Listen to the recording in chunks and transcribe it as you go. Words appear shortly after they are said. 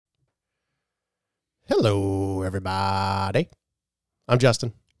Hello, everybody. I'm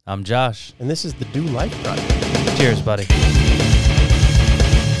Justin. I'm Josh. And this is the Do Life Project. Cheers, buddy.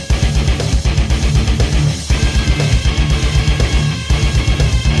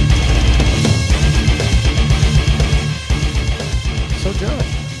 So,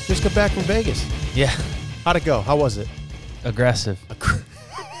 Josh, just got back from Vegas. Yeah. How'd it go? How was it? Aggressive.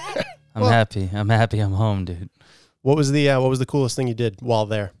 I'm happy. I'm happy I'm home, dude. What was the coolest thing you did while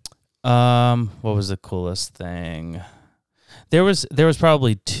there? What was the coolest thing? There was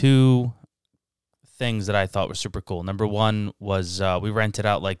probably two things that I thought were super cool. Number one was we rented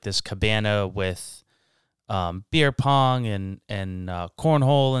out like this cabana with beer pong and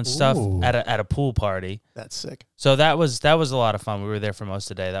cornhole and stuff at a pool party. That's sick. So that was a lot of fun. We were there for most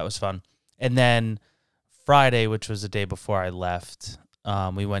of the day. That was fun. And then Friday, which was the day before I left,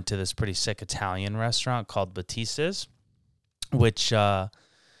 we went to this pretty sick Italian restaurant called Batista's, which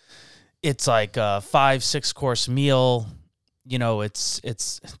it's like a 5-6 course meal. You know, it was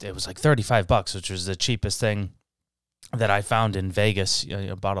like $35, which was the cheapest thing that I found in Vegas. You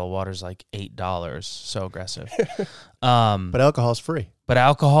know, a bottle of water is like $8. So aggressive. But alcohol's free. But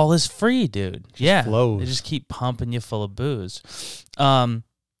alcohol is free, dude. Yeah. Flows. They just keep pumping you full of booze. And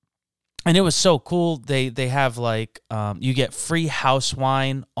it was so cool. They have like you get free house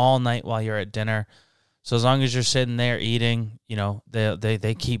wine all night while you're at dinner. So as long as you're sitting there eating, you know,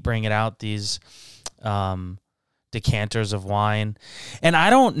 they keep bringing out these decanters of wine. And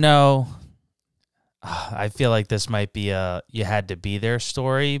I don't know, I feel like this might be a you had to be there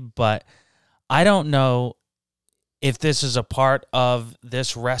story, but I don't know if this is a part of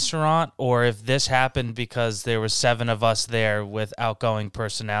this restaurant or if this happened because there were 7 of us there with outgoing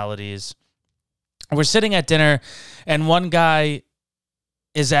personalities. We're sitting at dinner, and one guy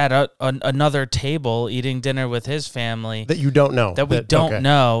is at another table eating dinner with his family. That you don't know. That we don't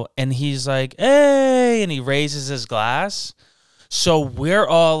know. And he's like, hey, and he raises his glass. So we're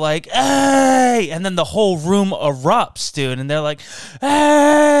all like, hey, and then the whole room erupts, dude. And they're like,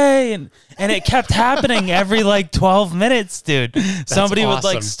 hey, and it kept happening every like 12 minutes, dude. Somebody would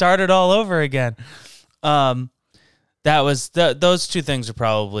like start it all over again. That was those two things are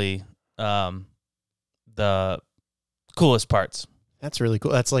probably the coolest parts. That's really cool.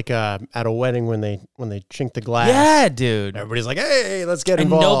 That's like at a wedding when they chink the glass. Yeah, dude. Everybody's like, hey, let's get and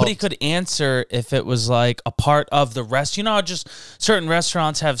involved. Nobody could answer if it was like a part of the rest. You know how just certain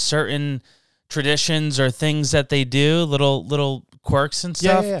restaurants have certain traditions or things that they do, little quirks and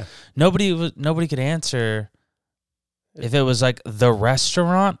stuff. Yeah. Nobody could answer if it was like the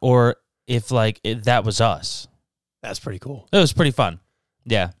restaurant or if like that was us. That's pretty cool. It was pretty fun.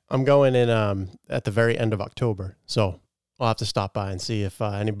 Yeah. I'm going in at the very end of October, so I'll have to stop by and see if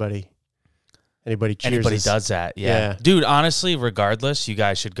anybody does that. Yeah. Dude, honestly, regardless, you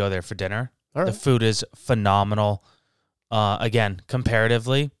guys should go there for dinner. All right. The food is phenomenal. Again,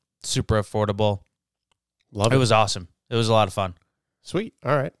 comparatively, super affordable. Love it. It was awesome. It was a lot of fun. Sweet.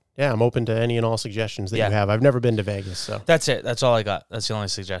 All right. Yeah, I'm open to any and all suggestions that you have. I've never been to Vegas, so. That's it. That's all I got. That's the only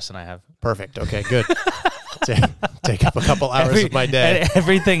suggestion I have. Perfect. Okay, good. Take up a couple hours of my day.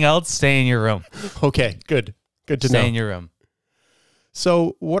 Everything else, stay in your room. Okay, good. Good to know. Stay in your room.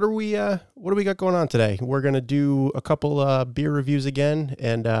 So what do we got going on today? We're going to do a couple beer reviews again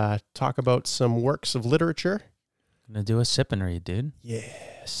and talk about some works of literature. Gonna do a sip and read, dude. Yeah,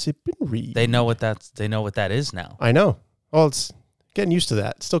 sip and read. They know what that is now. I know. Well, it's getting used to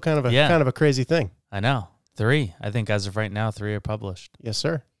that. It's still kind of a crazy thing. I know. 3. I think as of right now, 3 are published. Yes,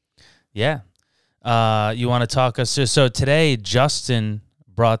 sir. Yeah. You want to talk us through? So today, Justin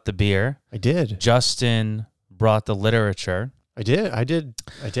brought the beer. I did. Justin brought the literature. I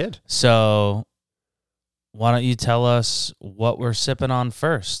did. So why don't you tell us what we're sipping on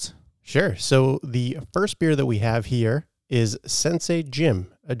first? Sure. So the first beer that we have here is Sensei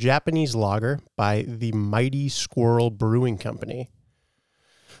Jim, a Japanese lager by the Mighty Squirrel Brewing Company.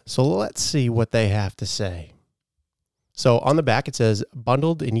 So let's see what they have to say. So on the back it says,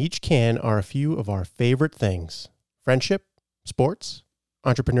 bundled in each can are a few of our favorite things: friendship, sports,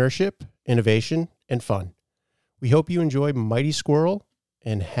 entrepreneurship, innovation, and fun. We hope you enjoy Mighty Squirrel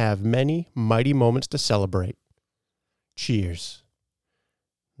and have many mighty moments to celebrate. Cheers.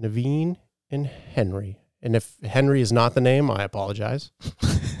 Naveen and Henry. And if Henry is not the name, I apologize.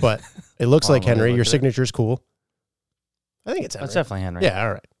 But it looks like Henry. Your signature is cool. I think it's Henry. That's definitely Henry. Yeah,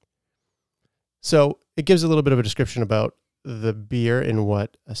 all right. So it gives a little bit of a description about the beer and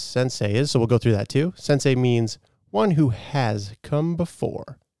what a sensei is. So we'll go through that too. Sensei means one who has come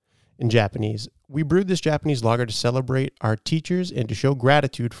before. In Japanese, we brewed this Japanese lager to celebrate our teachers and to show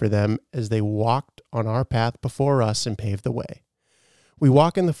gratitude for them as they walked on our path before us and paved the way. We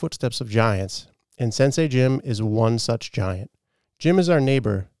walk in the footsteps of giants And Sensei Jim is one such giant. Jim is our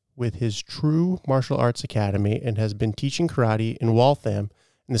neighbor with his true martial arts academy and has been teaching karate in Waltham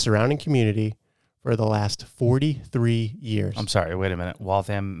and the surrounding community for the last 43 years. I'm sorry, wait a minute.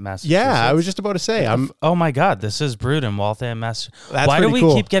 Waltham, Massachusetts? Yeah, I was just about to say. Oh my God, this is brewed in Waltham, Massachusetts. That's Why do we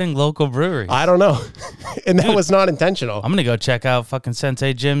cool. keep getting local breweries? I don't know. And that was not intentional. I'm going to go check out fucking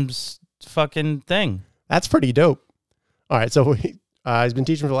Sensei Jim's fucking thing. That's pretty dope. All right, so he's been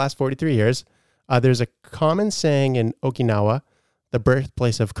teaching for the last 43 years. There's a common saying in Okinawa, the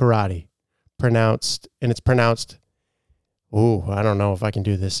birthplace of karate, it's pronounced, I don't know if I can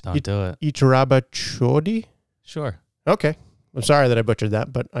do this. Don't do it. Ichiraba Chodi? Sure. Okay. I'm sorry that I butchered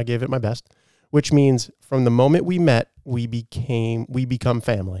that, but I gave it my best, which means from the moment we met, we become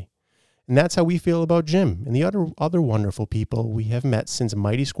family. And that's how we feel about Jim and the other wonderful people we have met since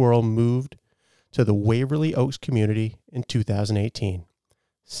Mighty Squirrel moved to the Waverly Oaks community in 2018.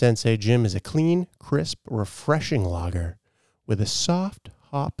 Sensei Jim is a clean, crisp, refreshing lager with a soft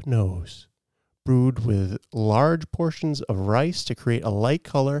hop nose, brewed with large portions of rice to create a light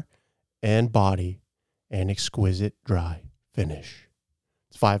color and body and exquisite dry finish.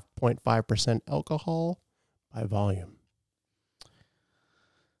 It's 5.5% alcohol by volume.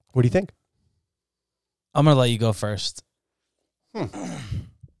 What do you think? I'm going to let you go first.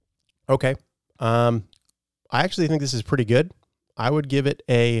 Okay. I actually think this is pretty good. I would give it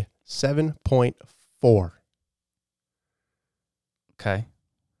a 7.4. Okay.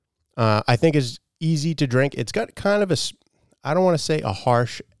 I think it's easy to drink. It's got kind of I don't want to say a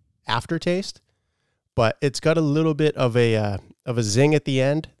harsh aftertaste, but it's got a little bit of a zing at the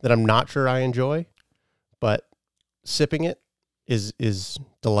end that I'm not sure I enjoy, but sipping it is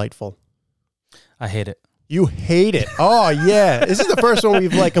delightful. I hate it. You hate it. Oh yeah. This is the first one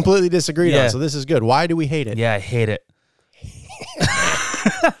we've like completely disagreed on. So this is good. Why do we hate it? Yeah, I hate it.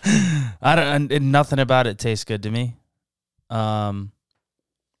 Nothing about it tastes good to me.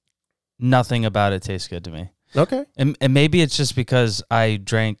 Nothing about it tastes good to me. Okay. And maybe it's just because I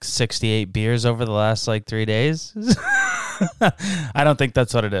drank 68 beers over the last 3 days. I don't think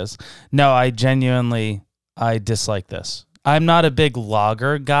that's what it is. No, I dislike this. I'm not a big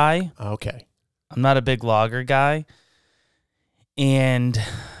lager guy. Okay. I'm not a big lager guy. And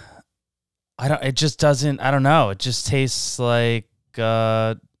I don't know. It just tastes like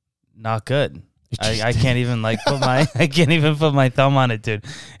not good. I can't even put my thumb on it, dude.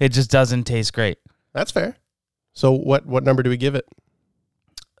 It just doesn't taste great. That's fair. So what number do we give it?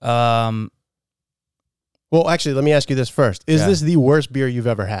 Well, actually, let me ask you this first. Is this the worst beer you've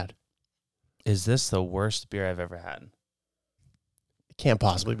ever had? Is this the worst beer I've ever had? It can't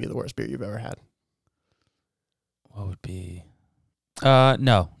possibly be the worst beer you've ever had. What would be?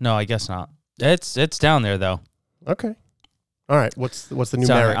 No, I guess not. It's down there though. Okay. All right. What's the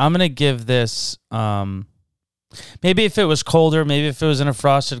numeric? I'm gonna give this. Maybe if it was colder, maybe if it was in a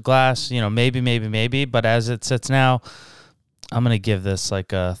frosted glass, maybe. But as it sits now, I'm gonna give this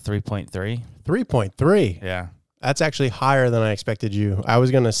like a 3.3. 3.3. Yeah. That's actually higher than I expected you. I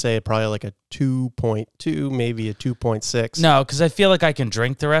was gonna say probably like a 2.2, maybe a 2.6. No, because I feel like I can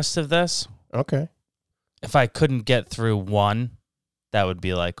drink the rest of this. Okay. If I couldn't get through one, that would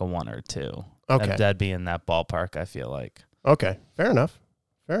be like a 1 or 2. Okay. That'd be in that ballpark, I feel like. Okay. Fair enough.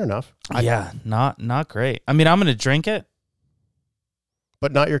 Not great. I mean, I'm going to drink it.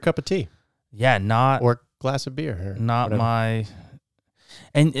 But not your cup of tea. Yeah, not. Or glass of beer. Not whatever. My.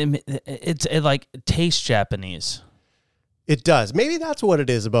 And it like tastes Japanese. It does. Maybe that's what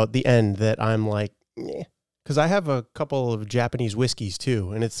it is about the end that I'm like, because I have a couple of Japanese whiskeys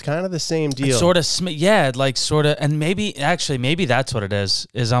too, and it's kind of the same deal. Sort of, and maybe that's what it is.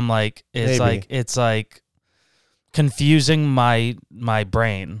 Is I'm like, it's like confusing my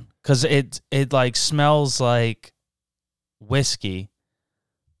brain because it like smells like whiskey.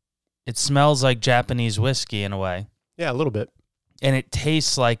 It smells like Japanese whiskey in a way. Yeah, a little bit. And it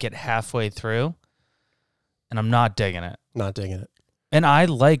tastes like it halfway through, and I'm not digging it. Not digging it. And I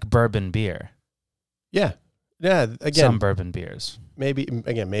like bourbon beer. Yeah. Yeah, again. Some bourbon beers. Maybe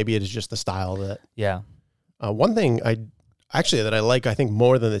it is just the style that. Yeah. One thing that I like, I think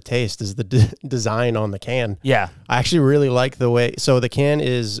more than the taste is the design on the can. Yeah. I actually really like the way, so the can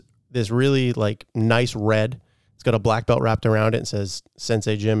is this really like nice red. It's got a black belt wrapped around it and says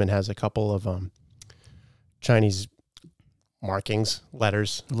Sensei Jim and has a couple of Chinese markings,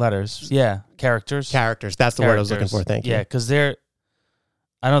 letters. Yeah. Characters. That's the word I was looking for. Thank you. Yeah, because I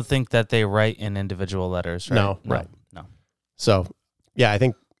don't think that they write in individual letters, right? No, right. No. So, yeah, I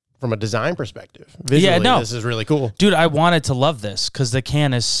think from a design perspective, visually, this is really cool. Dude, I wanted to love this because the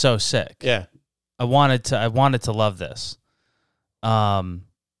can is so sick. Yeah. I wanted to love this.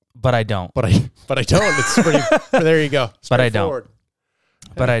 but I don't. But I don't. It's pretty. There you go. But I don't.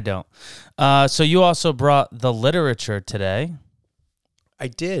 But I don't. So you also brought the literature today. I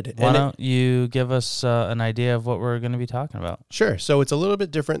did. Why don't you give us an idea of what we're going to be talking about? Sure. So it's a little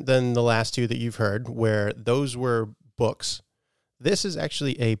bit different than the last two that you've heard, where those were books. This is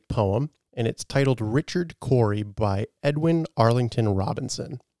actually a poem, and it's titled Richard Cory by Edwin Arlington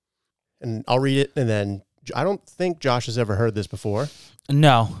Robinson. And I'll read it, and then I don't think Josh has ever heard this before.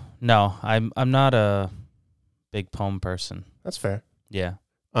 No. I'm not a big poem person. That's fair. Yeah.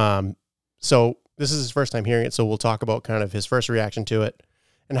 So this is his first time hearing it, so we'll talk about kind of his first reaction to it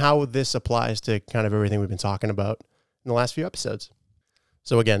and how this applies to kind of everything we've been talking about in the last few episodes.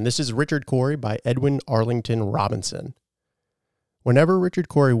 So again, this is Richard Cory by Edwin Arlington Robinson. Whenever Richard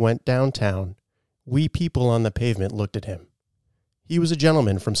Cory went downtown, we people on the pavement looked at him. He was a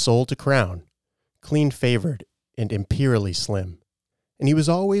gentleman from soul to crown, clean-favored and imperially slim. And he was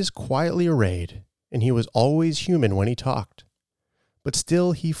always quietly arrayed, and he was always human when he talked. But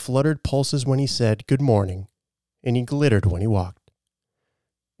still he fluttered pulses when he said good morning, and he glittered when he walked.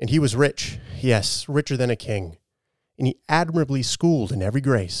 And he was rich, yes, richer than a king, and he admirably schooled in every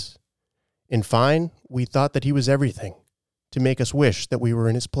grace. In fine, we thought that he was everything, to make us wish that we were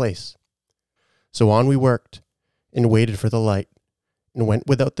in his place. So on we worked, and waited for the light, and went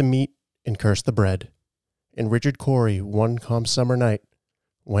without the meat, and cursed the bread. And Richard Cory, one calm summer night,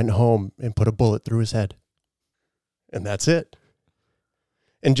 went home and put a bullet through his head. And that's it.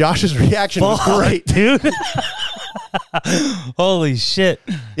 And Josh's reaction was great, dude. Holy shit.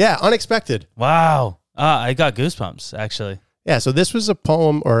 Yeah, unexpected. Wow. I got goosebumps, actually. Yeah, so this was a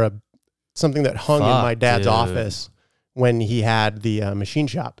poem or something that hung in my dad's office when he had the machine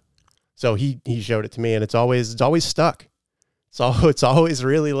shop. So he showed it to me, and it's always stuck. It's always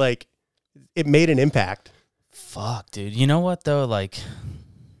really like, it made an impact. Fuck, dude. You know what, though? Like,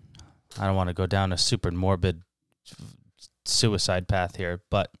 I don't want to go down a super morbid suicide path here,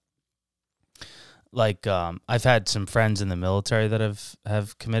 but like I've had some friends in the military that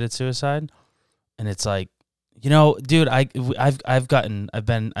have committed suicide, and it's like, you know, dude, I've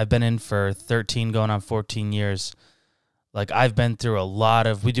been in for 13 going on 14 years. Like, I've been through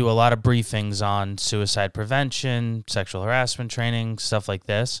we do a lot of briefings on suicide prevention, sexual harassment training, stuff like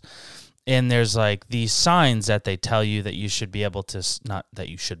this. And there's like these signs that they tell you that you should be able to, not that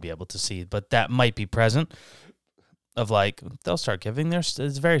you should be able to see, but that might be present. Of like, they'll start giving it's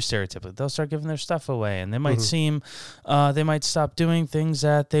very stereotypical. They'll start giving their stuff away, and they might they might stop doing things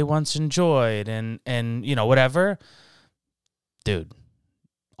that they once enjoyed, and you know, whatever. Dude,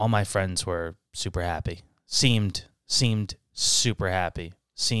 all my friends were super happy. Seemed super happy.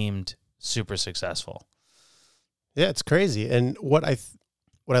 Seemed super successful. Yeah, it's crazy. And what I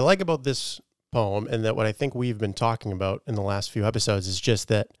like about this poem, and that what I think we've been talking about in the last few episodes, is just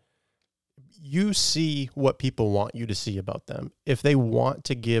that you see what people want you to see about them. If they want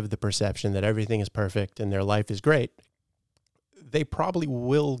to give the perception that everything is perfect and their life is great, they probably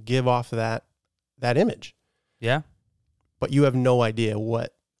will give off that image. Yeah. But you have no idea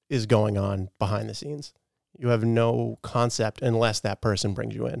what is going on behind the scenes. You have no concept unless that person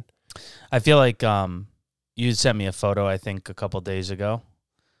brings you in. I feel like you sent me a photo, I think, a couple days ago.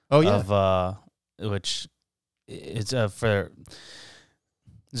 Oh, yeah. Of which it's there's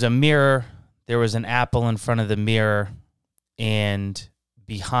a mirror. There was an apple in front of the mirror, and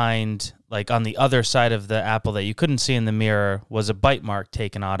behind, like on the other side of the apple that you couldn't see in the mirror, was a bite mark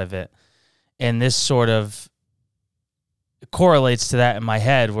taken out of it. And this sort of correlates to that in my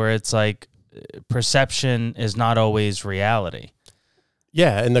head, where it's like perception is not always reality.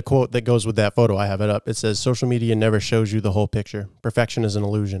 Yeah, and the quote that goes with that photo, I have it up. It says, social media never shows you the whole picture. Perfection is an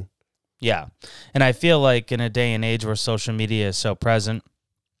illusion. Yeah. And I feel like in a day and age where social media is so present,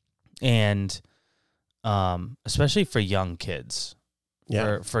 and especially for young kids,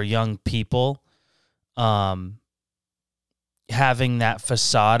 for young people, having that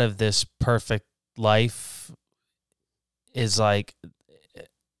facade of this perfect life is like,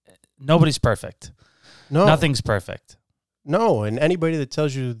 nobody's perfect. No. Nothing's perfect. No, and anybody that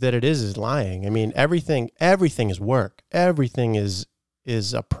tells you that it is lying. I mean, everything is work. Everything is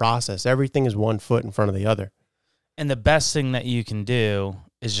a process. Everything is one foot in front of the other. And the best thing that you can do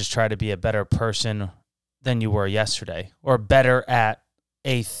is just try to be a better person than you were yesterday, or better at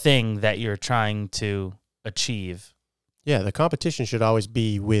a thing that you're trying to achieve. Yeah, the competition should always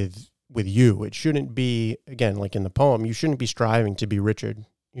be with you. It shouldn't be, again, like in the poem, you shouldn't be striving to be Richard.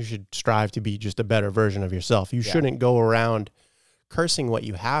 You should strive to be just a better version of yourself. You shouldn't go around cursing what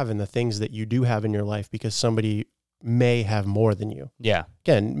you have and the things that you do have in your life because somebody may have more than you. Yeah.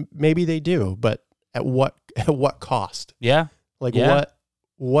 Again, maybe they do, but at what cost? Yeah. Like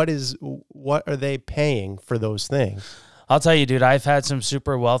what are they paying for those things? I'll tell you, dude, I've had some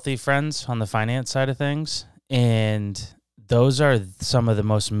super wealthy friends on the finance side of things, and those are some of the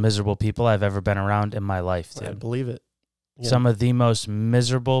most miserable people I've ever been around in my life, dude. I believe it. Yeah. Some of the most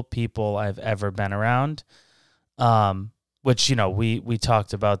miserable people I've ever been around. Which, you know, we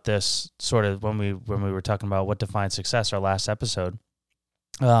talked about this sort of when we were talking about what defines success, our last episode.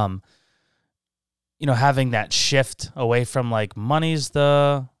 You know, having that shift away from like money's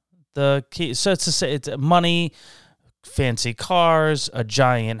the key. So it's to say it's money, fancy cars, a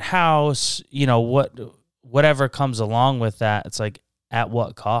giant house, you know, whatever comes along with that. It's like, at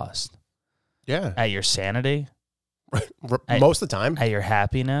what cost? Yeah. At your sanity? Most of the time. At your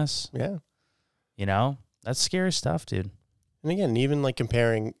happiness? Yeah. You know, that's scary stuff, dude. And again, even like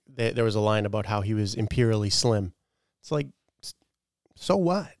comparing, there was a line about how he was imperially slim. It's like, so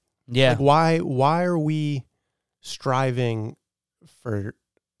what? Yeah. Like why are we striving for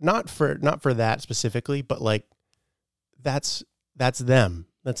not for that specifically, but like that's them.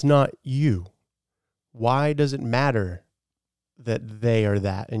 That's not you. Why does it matter that they are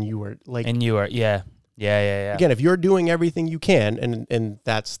that and you are like, and you are, yeah. Again, if you're doing everything you can, and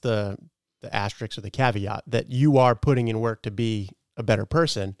that's the asterisk or the caveat, that you are putting in work to be a better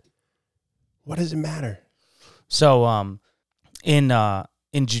person, what does it matter? So in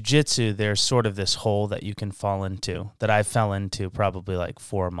jiu-jitsu, there's sort of this hole that you can fall into that I fell into probably like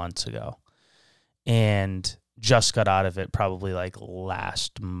 4 months ago, and just got out of it probably like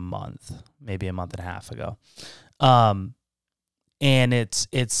last month, maybe a month and a half ago. And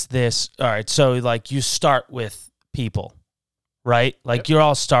it's this, all right, so like you start with people, right? Like you're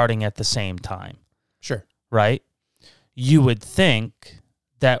all starting at the same time. Sure. Right? You would think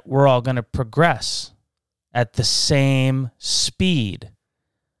that we're all going to progress at the same speed.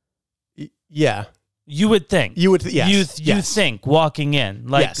 Yeah. You would think. Yes. You think walking in,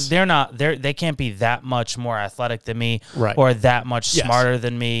 like yes. they can't be that much more athletic than me, right, or that much yes. smarter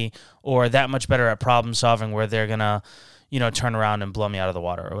than me, or that much better at problem solving where they're going to, you know, turn around and blow me out of the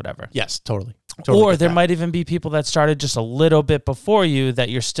water or whatever. Yes, totally or there might even be people that started just a little bit before you that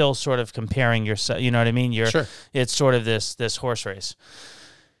you're still sort of comparing yourself. You know what I mean? Sure. It's sort of this horse race.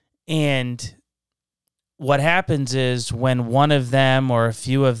 And what happens is when one of them or a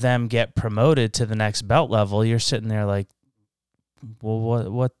few of them get promoted to the next belt level, you're sitting there like,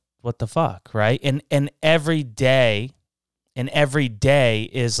 well, what the fuck, right? And every day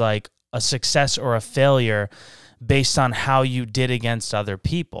is like a success or a failure based on how you did against other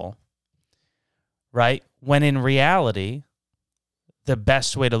people, right? When in reality, the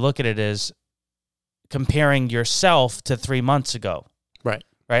best way to look at it is comparing yourself to 3 months ago. Right.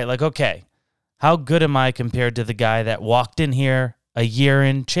 Right? Like, okay, how good am I compared to the guy that walked in here a year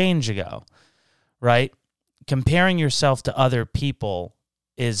and change ago? Right? Comparing yourself to other people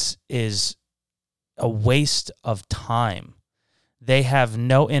is a waste of time. They have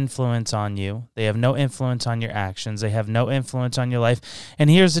no influence on you. They have no influence on your actions. They have no influence on your life. And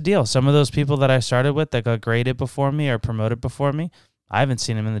here's the deal. Some of those people that I started with that got graded before me or promoted before me, I haven't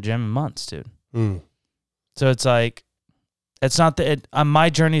seen them in the gym in months, dude. So it's like, it's not my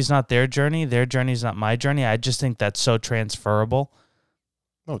journey is not their journey. Their journey is not my journey. I just think that's so transferable.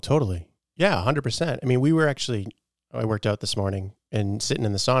 Oh, totally. Yeah, 100%. I mean, I worked out this morning and sitting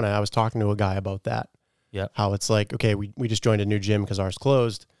in the sauna, I was talking to a guy about that. Yeah. How it's like, okay, we just joined a new gym because ours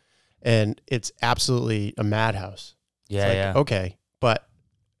closed, and it's absolutely a madhouse. Yeah, like, yeah. Okay, but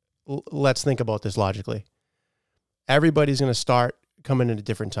let's think about this logically. Everybody's going to start coming in at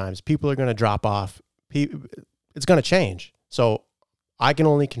different times. People are going to drop off. It's going to change. So I can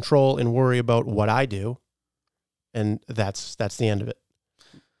only control and worry about what I do, and that's the end of it.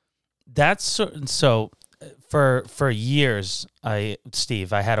 That's so. For years,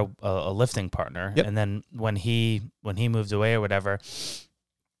 Steve, I had a lifting partner, yep. And then when he moved away or whatever,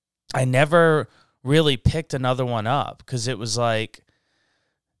 I never really picked another one up because it was like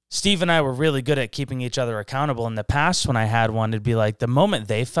Steve and I were really good at keeping each other accountable. In the past, when I had one, it'd be like the moment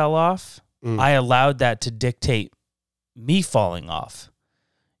they fell off, I allowed that to dictate me falling off.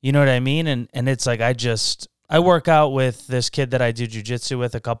 You know what I mean? And it's like I work out with this kid that I do jiu-jitsu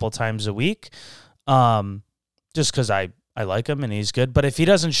with a couple times a week. Just because I like him and he's good. But if he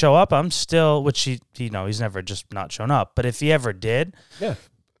doesn't show up, I'm still, which he's never just not shown up. But if he ever did, yeah,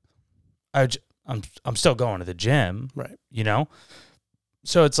 I'm still going to the gym, right? You know,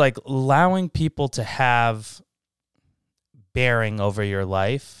 so it's like allowing people to have bearing over your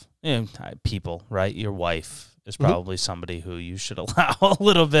life. People, right? Your wife is probably somebody who you should allow a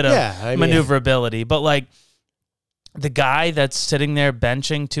little bit of maneuverability, but like. The guy that's sitting there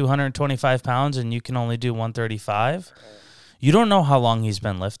benching 225 pounds and you can only do 135, You don't know how long he's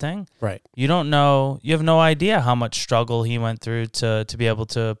been lifting. Right. You don't know, you have no idea how much struggle he went through to be able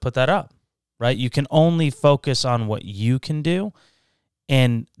to put that up, right? You can only focus on what you can do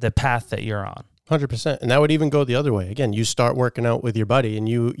and the path that you're on. 100%. And that would even go the other way. Again, you start working out with your buddy and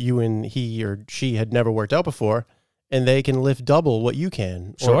you and he or she had never worked out before and they can lift double what you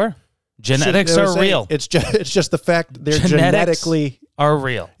can. Sure. Genetics are real. It's just the fact they're Genetics genetically are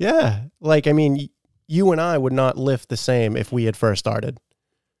real. Yeah. Like, I mean, you and I would not lift the same if we had first started.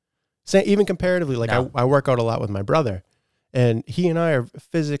 Say, even comparatively, like No. I work out a lot with my brother and he and I are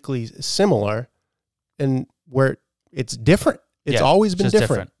physically similar and where it's different. It's always been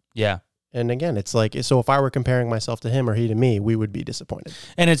different. Yeah. And again, it's like, so if I were comparing myself to him or he to me, we would be disappointed.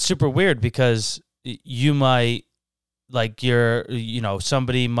 And it's super weird because you might, like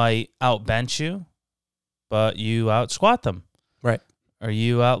somebody might outbench you, but you out squat them. Right. Or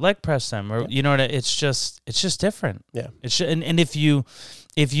you out leg press them. Or, you know what, it's just different. Yeah. And if you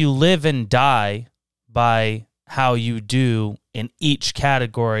live and die by how you do in each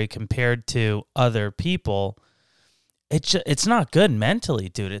category compared to other people, it's not good mentally,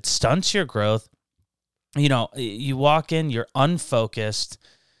 dude. It stunts your growth. You know, you walk in, you're unfocused.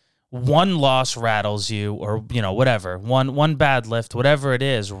 One loss rattles you, or whatever. One bad lift, whatever it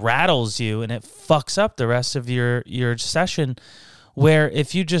is, rattles you, and it fucks up the rest of your session. Where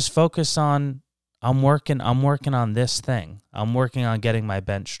if you just focus on, I'm working on this thing. I'm working on getting my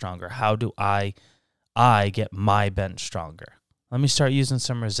bench stronger. How do I get my bench stronger? Let me start using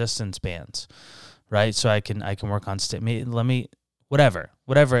some resistance bands. Right, so I can work on whatever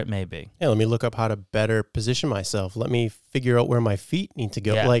it may be. Yeah, let me look up how to better position myself. Let me figure out where my feet need to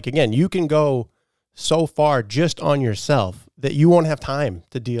go. Yeah. Like, again, you can go so far just on yourself that you won't have time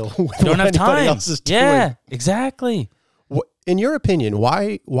to deal with what anybody else is doing. Yeah, exactly. In your opinion,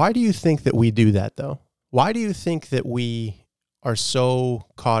 why do you think that we do that, though? Why do you think that we are so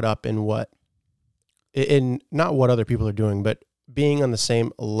caught up in not what other people are doing, but being on the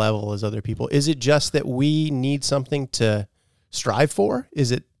same level as other people? Is it just that we need something to strive for?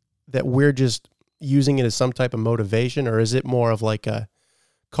 Is it that we're just using it as some type of motivation, or is it more of like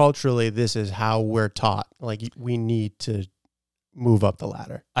culturally, this is how we're taught, like we need to move up the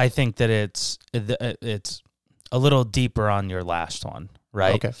ladder? I think that it's a little deeper on your last one,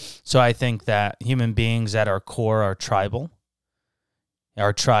 right? Okay. So I think that human beings at our core are tribal.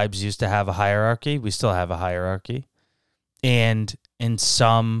 Our tribes used to have a hierarchy. We still have a hierarchy. And in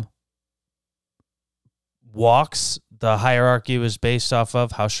some walks, the hierarchy was based off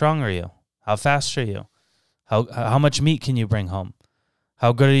of how strong are you? How fast are you? How much meat can you bring home?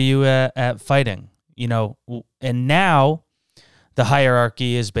 How good are you at fighting? And now the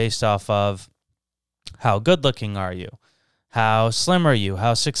hierarchy is based off of how good looking are you? How slim are you?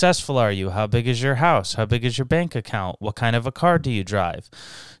 How successful are you? How big is your house? How big is your bank account? What kind of a car do you drive?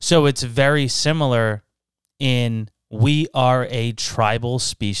 So it's very similar in we are a tribal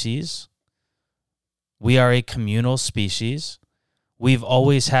species. We are a communal species. We've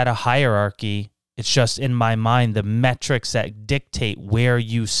always had a hierarchy. It's just in my mind, the metrics that dictate where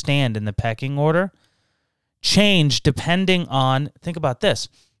you stand in the pecking order change depending on, think about this,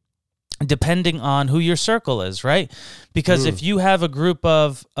 depending on who your circle is, right? Because if you have a group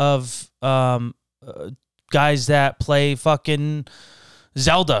of guys that play fucking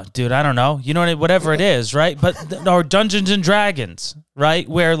Zelda, dude, I don't know, whatever it is, right? But or Dungeons and Dragons, right?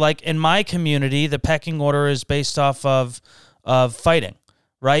 Where like in my community, the pecking order is based off of fighting,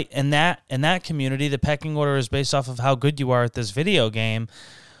 right? And that community, the pecking order is based off of how good you are at this video game.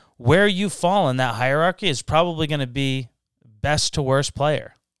 Where you fall in that hierarchy is probably going to be best to worst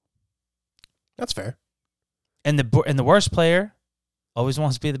player. That's fair. And the worst player always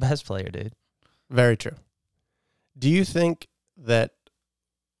wants to be the best player, dude. Very true. Do you think that,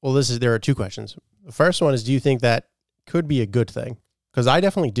 there are two questions. The first one is, do you think that could be a good thing? Because I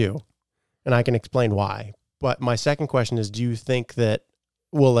definitely do, and I can explain why. But my second question is, do you think that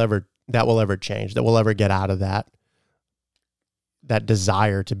will ever change, that we'll ever get out of that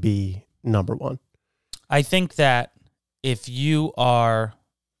desire to be number one? I think that if you're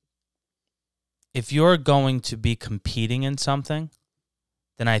going to be competing in something,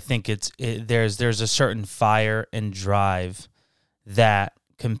 then I think there's a certain fire and drive that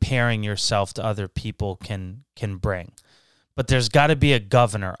comparing yourself to other people can bring. But there's got to be a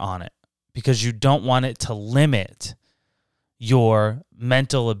governor on it, because you don't want it to limit your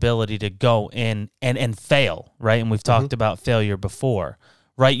mental ability to go in and fail, right? And we've talked about failure before,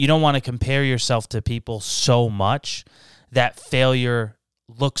 right? You don't want to compare yourself to people so much that failure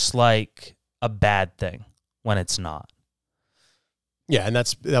looks like a bad thing when it's not. Yeah, and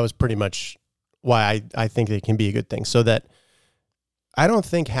that was pretty much why I think it can be a good thing. So that I don't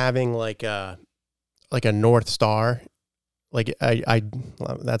think having like a North Star, like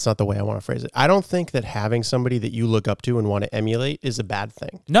well, that's not the way I want to phrase it. I don't think that having somebody that you look up to and want to emulate is a bad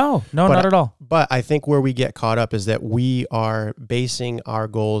thing. No, not at all. But I think where we get caught up is that we are basing our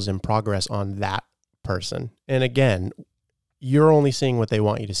goals and progress on that person. And again, you're only seeing what they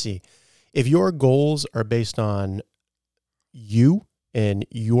want you to see. If your goals are based on you and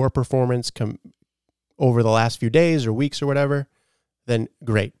your performance over the last few days or weeks or whatever, then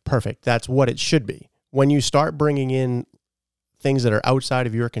great, perfect. That's what it should be. When you start bringing in things that are outside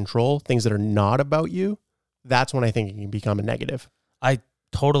of your control, things that are not about you, that's when I think it can become a negative. I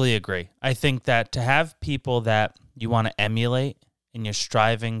totally agree. I think that to have people that you want to emulate and you're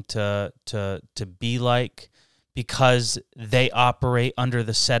striving to be like, because they operate under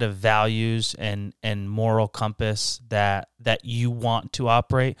the set of values and moral compass that you want to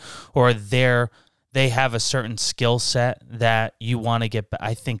operate, or they have a certain skill set that you want to get.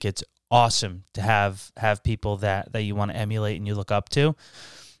 I think it's awesome to have people that you want to emulate and you look up to.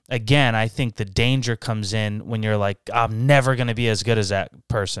 Again, I think the danger comes in when you're like, I'm never going to be as good as that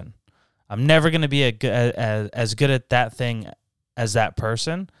person. I'm never going to be as good at that thing as that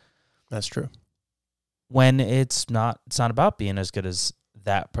person. That's true. When it's not about being as good as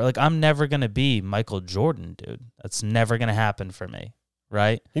that. Like, I'm never going to be Michael Jordan, dude. That's never going to happen for me,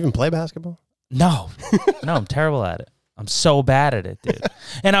 right? You even play basketball? No, I'm terrible at it. I'm so bad at it, dude.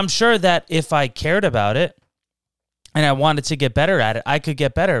 And I'm sure that if I cared about it and I wanted to get better at it, I could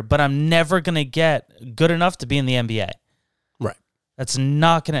get better, but I'm never going to get good enough to be in the NBA. Right. It's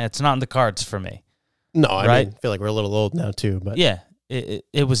not in the cards for me. No, I feel like we're a little old now too, but yeah,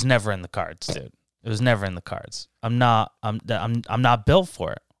 it was never in the cards, dude. It was never in the cards. I'm not built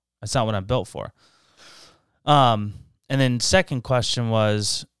for it. That's not what I'm built for. And then second question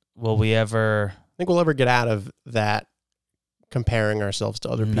was, will we ever... think we'll ever get out of that comparing ourselves to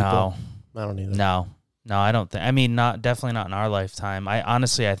other people? No. I don't either. No, I don't think. I mean, definitely not in our lifetime. I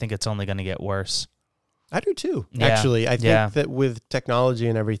think it's only going to get worse. I do too. Yeah. Actually, I think that with technology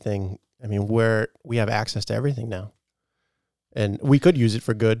and everything, I mean, we have access to everything now. And we could use it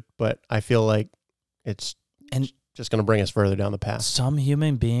for good, but I feel like it's just going to bring us further down the path.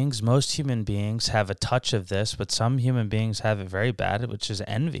 Most human beings have a touch of this, but some human beings have it very bad, which is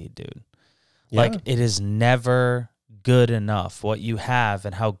envy, dude. Yeah. Like, it is never good enough. What you have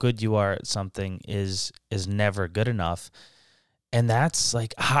and how good you are at something is never good enough. And that's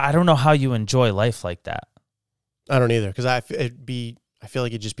like, I don't know how you enjoy life like that. I don't either, because I feel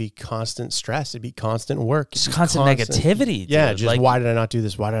like it'd just be constant stress. It'd be constant work. Just constant negativity. Dude. Yeah, just like, why did I not do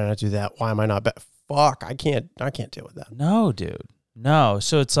this? Why did I not do that? Why am I not better? Fuck, I can't deal with that. No, dude. No.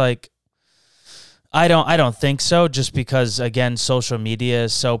 So it's like, I don't think so, just because, again, social media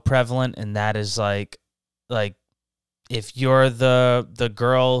is so prevalent, and that is like if you're the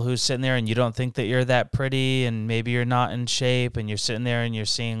girl who's sitting there and you don't think that you're that pretty, and maybe you're not in shape, and you're sitting there and you're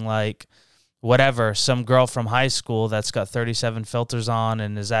seeing like whatever, some girl from high school that's got 37 filters on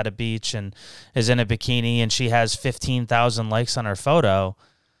and is at a beach and is in a bikini and she has 15,000 likes on her photo,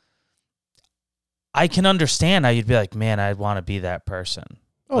 I can understand how you'd be like, man, I'd want to be that person.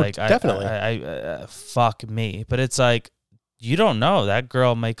 Oh, like, definitely. I fuck me. But it's like, you don't know. That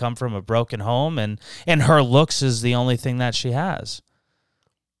girl may come from a broken home, and her looks is the only thing that she has.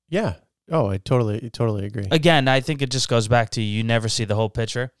 Yeah. Oh, I totally agree. Again, I think it just goes back to you never see the whole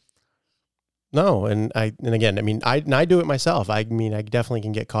picture. No, and again, I mean, I do it myself. I mean, I definitely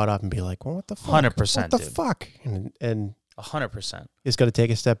can get caught up and be like, well, what the fuck? 100%, what the fuck? And 100%. It's got to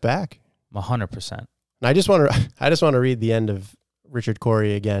take a step back. 100%. And I just want to read the end of Richard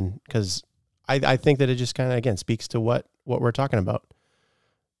Cory again, because I think that it just kind of, again, speaks to what we're talking about.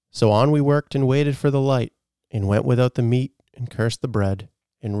 So on we worked and waited for the light, and went without the meat and cursed the bread.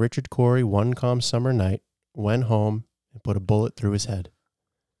 And Richard Cory, one calm summer night, went home and put a bullet through his head.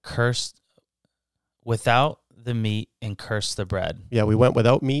 Cursed without the meat and cursed the bread. Yeah, we went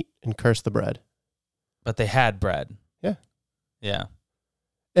without meat and cursed the bread. But they had bread. Yeah. Yeah.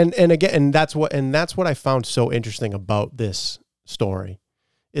 And again, that's what I found so interesting about this story,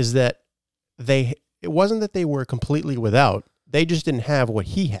 is that it wasn't that they were completely without. They just didn't have what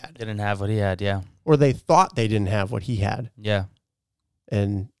he had. Didn't have what he had, yeah. Or they thought they didn't have what he had. Yeah.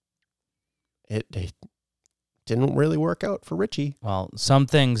 And it didn't really work out for Richie. Well, some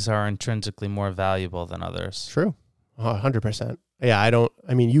things are intrinsically more valuable than others. True. 100%. Yeah,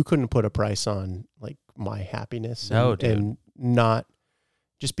 you couldn't put a price on like my happiness. No, dude. And not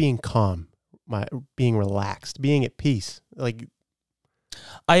just being calm, being relaxed, being at peace. Like,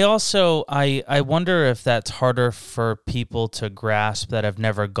 I also, I wonder if that's harder for people to grasp that have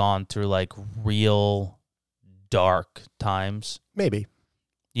never gone through like real dark times. Maybe.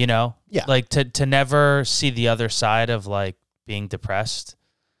 You know? Yeah. Like to never see the other side of like being depressed.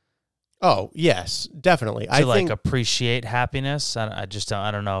 Oh, yes, definitely. To like appreciate happiness. I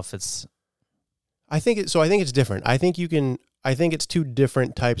don't know if it's. I think it's different. I think it's two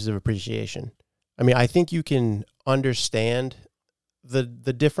different types of appreciation. I mean, I think you can understand the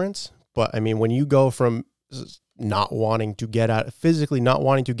difference, but I mean, when you go from physically not wanting to get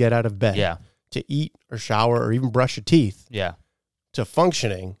out of bed, to eat or shower or even brush your teeth, to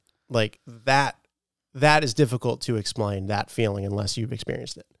functioning, like that is difficult to explain, that feeling, unless you've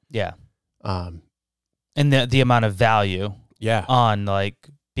experienced it. Yeah. And the amount of value on like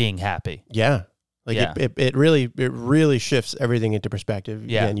being happy. Yeah. Like it really shifts everything into perspective.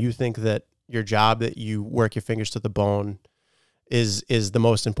 Yeah. And you think that your job, that you work your fingers to the bone, is the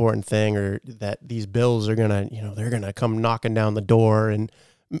most important thing, or that these bills are gonna, they're gonna come knocking down the door, and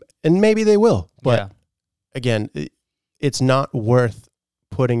maybe they will. But again, it's not worth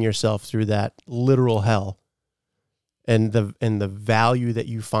putting yourself through that literal hell, and the value that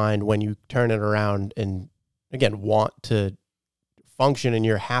you find when you turn it around and again want to function and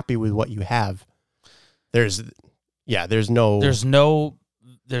you're happy with what you have. There's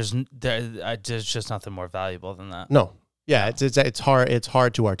just nothing more valuable than that. No. Yeah, it's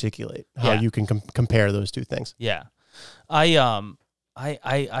hard to articulate how you can compare those two things. Yeah. I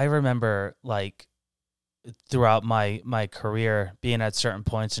remember like throughout my career being at certain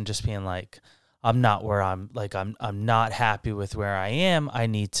points and just being like, I'm not where I'm not happy with where I am. I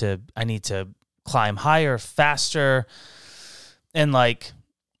need to climb higher, faster. And like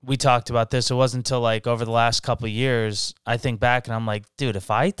we talked about this, it wasn't until like over the last couple of years, I think back and I'm like, dude,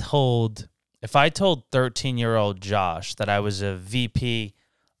 if I told 13-year-old Josh that I was a VP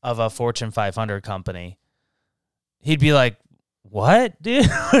of a Fortune 500 company, he'd be like, "What, dude?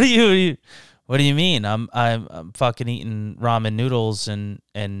 What do you mean? I'm fucking eating ramen noodles and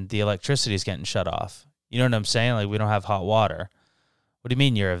the electricity's getting shut off. You know what I'm saying? Like we don't have hot water. What do you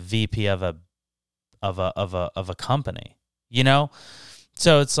mean you're a VP of a company? You know?"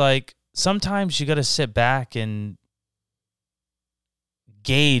 So it's like sometimes you got to sit back and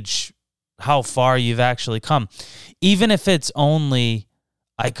gauge how far you've actually come. Even if it's only,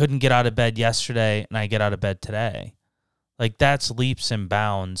 I couldn't get out of bed yesterday and I get out of bed today. Like that's leaps and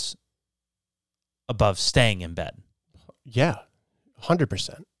bounds above staying in bed. Yeah,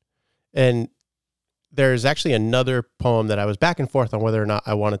 100%. And there's actually another poem that I was back and forth on whether or not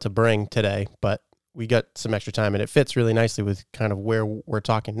I wanted to bring today, but we got some extra time and it fits really nicely with kind of where we're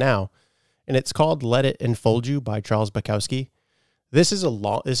talking now. And it's called Let It Enfold You by Charles Bukowski. This is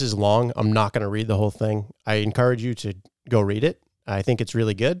long. I'm not going to read the whole thing. I encourage you to go read it. I think it's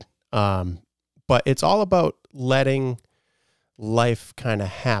really good. But it's all about letting life kind of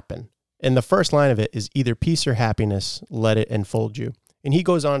happen. And the first line of it is either peace or happiness, let it enfold you. And he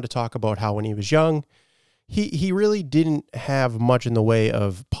goes on to talk about how when he was young, he really didn't have much in the way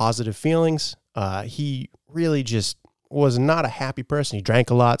of positive feelings. He really just was not a happy person. He drank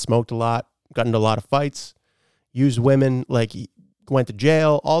a lot, smoked a lot, got into a lot of fights, used women, like he went to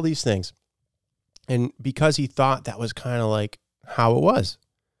jail, all these things. And because he thought that was kind of like how it was.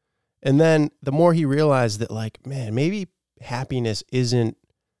 And then the more he realized that, like, man, maybe happiness isn't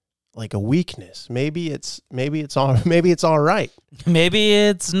like a weakness. Maybe it's all right. Maybe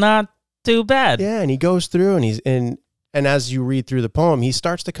it's not too bad. Yeah. And he goes through and as you read through the poem, he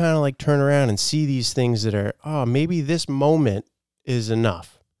starts to kind of like turn around and see these things that are, oh, maybe this moment is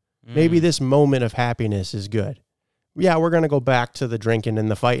enough. Maybe this moment of happiness is good. Yeah, we're going to go back to the drinking and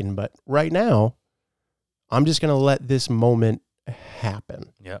the fighting, but right now, I'm just going to let this moment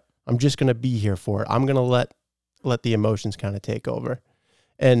happen. Yeah. I'm just going to be here for it. I'm going to let the emotions kind of take over.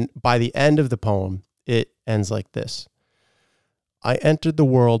 And by the end of the poem, it ends like this. I entered the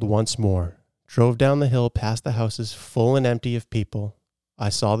world once more, drove down the hill past the houses full and empty of people. I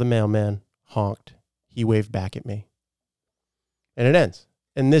saw the mailman, honked. He waved back at me. And it ends.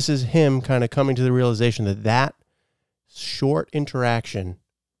 And this is him kind of coming to the realization that short interaction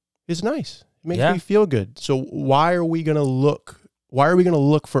is nice. It makes me feel good. So why are we going to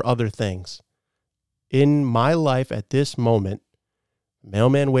look for other things? In my life at this moment,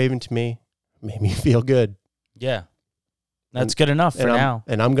 mailman waving to me made me feel good. Yeah. That's good enough for now.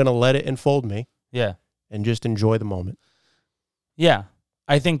 And I'm going to let it enfold me. Yeah. And just enjoy the moment. Yeah.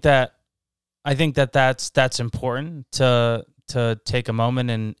 I think that's important to take a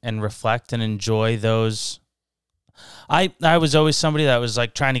moment and reflect and enjoy those. I was always somebody that was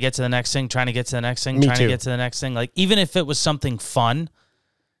like trying to get to the next thing, to get to the next thing. Like even if it was something fun,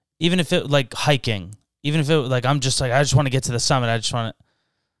 even if it like hiking, even if it like, I'm just like, I just want to get to the summit. It's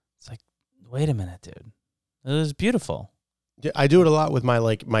like, wait a minute, dude. It was beautiful. Yeah, I do it a lot with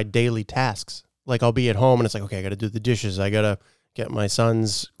my daily tasks. Like I'll be at home and it's like, okay, I got to do the dishes. I got to get my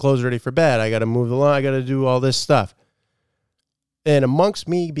son's clothes ready for bed. I got to move the lawn. I got to do all this stuff. And amongst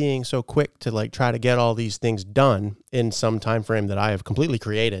me being so quick to like try to get all these things done in some time frame that I have completely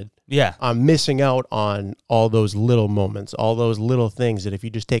created, yeah, I'm missing out on all those little moments, all those little things that if you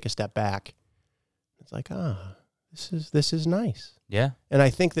just take a step back, it's like, this is nice. Yeah. And I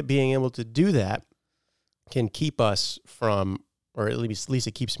think that being able to do that can keep us from, or at least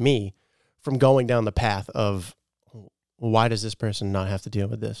it keeps me from going down the path of, why does this person not have to deal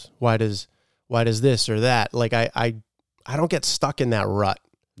with this? Why does this or that? Like I don't get stuck in that rut.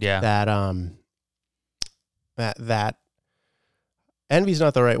 Yeah. That envy's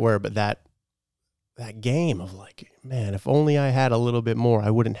not the right word, but that game of like, man, if only I had a little bit more, I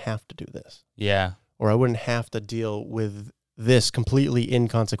wouldn't have to do this. Yeah. Or I wouldn't have to deal with this completely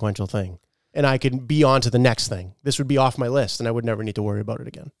inconsequential thing. And I could be on to the next thing. This would be off my list and I would never need to worry about it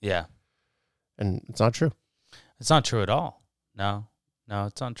again. Yeah. And it's not true. It's not true at all. No,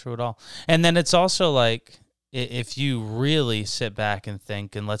 it's not true at all. And then it's also like, if you really sit back and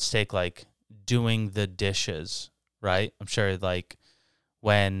think, and let's take like doing the dishes, right? I'm sure like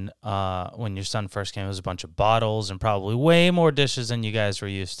when your son first came, it was a bunch of bottles and probably way more dishes than you guys were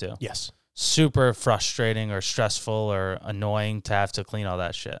used to. Yes. Super frustrating or stressful or annoying to have to clean all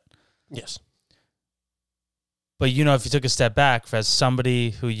that shit. Yes. But, if you took a step back, as somebody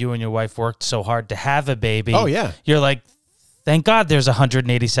who you and your wife worked so hard to have a baby, oh yeah, you're like, thank God there's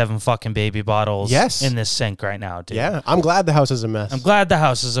 187 fucking baby bottles yes. in this sink right now, dude. Yeah, I'm glad the house is a mess. I'm glad the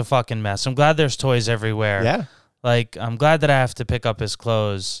house is a fucking mess. I'm glad there's toys everywhere. Yeah. Like, I'm glad that I have to pick up his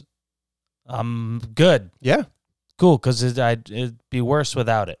clothes. I'm good. Yeah. Cool, because it'd be worse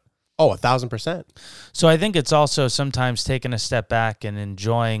without it. Oh, 1,000%. So I think it's also sometimes taking a step back and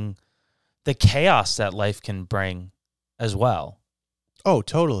enjoying the chaos that life can bring as well. Oh,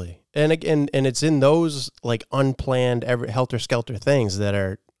 totally. And again, and it's in those like unplanned, helter-skelter things that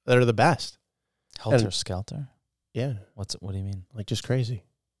are the best. Helter-skelter? Yeah. What do you mean? Like just crazy.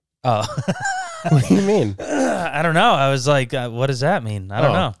 Oh. What do you mean? I don't know. I was like, what does that mean? I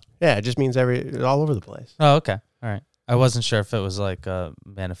don't know. Yeah, it just means all over the place. Oh, okay. All right. I wasn't sure if it was like a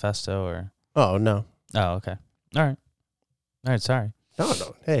manifesto or... Oh, no. Oh, okay. All right, sorry. No.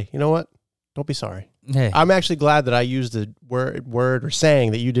 Hey, you know what? Don't be sorry. Hey. I'm actually glad that I used the word or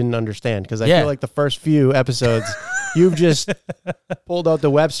saying that you didn't understand, because I feel like the first few episodes, you've just pulled out the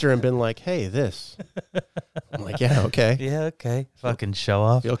Webster and been like, hey, this. I'm like, yeah, okay. Yeah, okay. Fucking show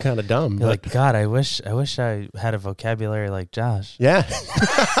off. Feel kind of dumb. You're like, God, I wish I had a vocabulary like Josh. Yeah.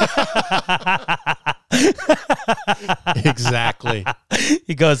 Exactly.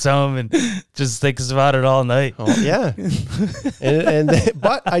 He goes home and just thinks about it all night. Oh, yeah.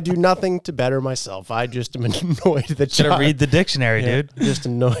 But I do nothing to better myself. I just am annoyed that Should have read the dictionary, dude. Just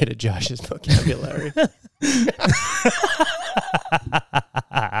annoyed at Josh's vocabulary.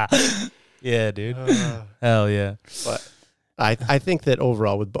 Yeah, dude. Hell yeah. But I think that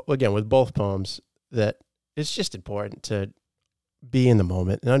overall, with both poems, that it's just important to be in the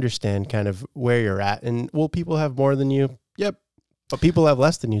moment and understand kind of where you're at. And will people have more than you? Yep. But people have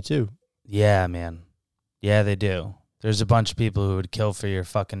less than you too. Yeah, man. Yeah, they do. There's a bunch of people who would kill for your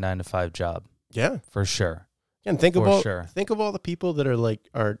fucking 9-to-5 job. Yeah. For sure. And think of all the people that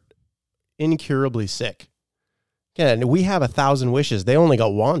are incurably sick. Yeah, and we have 1,000 wishes. They only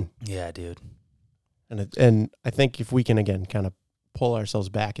got one. Yeah, dude. And I think if we can again kind of pull ourselves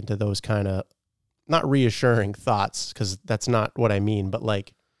back into those kind of not reassuring thoughts, because that's not what I mean, but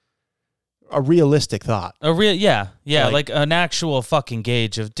like a realistic thought. Like an actual fucking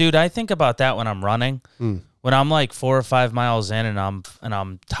gauge of, dude, I think about that when I'm running. When I'm like 4 or 5 miles in and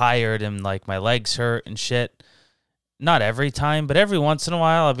I'm tired and like my legs hurt and shit. Not every time, but every once in a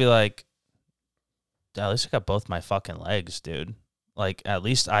while I'll be like, at least I got both my fucking legs, dude. Like, at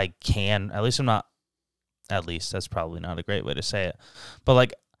least I can. At least I'm not. At least that's probably not a great way to say it. But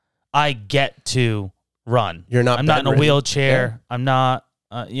like, I get to run. You're not. I'm not in a wheelchair. Yeah. I'm not.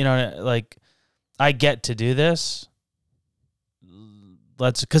 Like, I get to do this.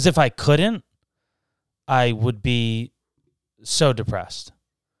 Because if I couldn't, I would be so depressed.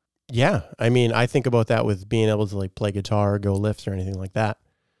 Yeah, I mean, I think about that with being able to like play guitar or go lifts or anything like that.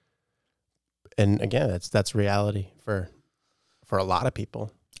 And again, that's reality for a lot of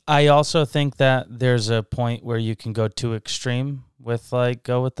people. I also think that there's a point where you can go too extreme with like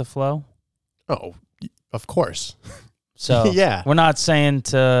go with the flow. Oh, of course. So yeah, we're not saying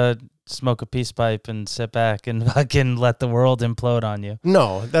to smoke a peace pipe and sit back and fucking let the world implode on you.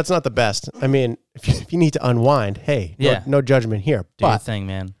 No, that's not the best. I mean, if you need to unwind, hey, no judgment here. Do your thing,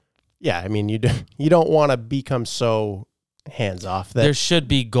 man. Yeah, I mean, you don't want to become so hands off that There should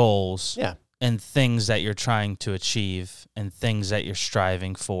be goals. Yeah. And things that you're trying to achieve and things that you're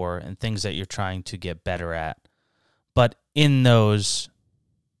striving for and things that you're trying to get better at. But in those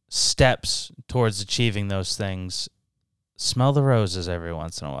steps towards achieving those things, smell the roses every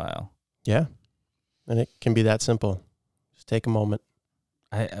once in a while. Yeah. And it can be that simple. Just take a moment.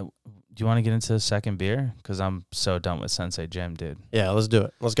 Do you want to get into the second beer? Because I'm so done with Sensei Jim, dude. Yeah, let's do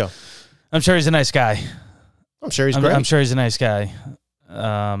it. Let's go. I'm sure he's a nice guy. I'm sure he's great. I'm sure he's a nice guy.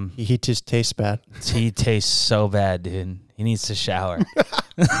 He just tastes bad. He tastes so bad, dude. He needs to shower.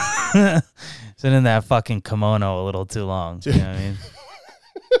 He's been in that fucking kimono a little too long. You know what I mean?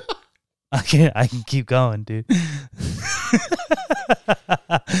 I can keep going, dude.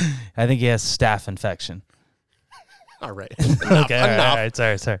 I think he has staph infection. All right. Okay, all right.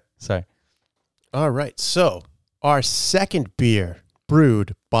 Sorry. All right. So, our second beer,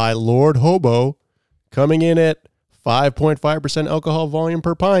 brewed by Lord Hobo, coming in at 5.5% alcohol volume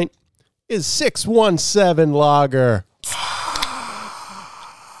per pint, is 617 Lager.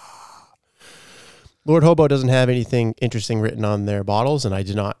 Lord Hobo doesn't have anything interesting written on their bottles, and I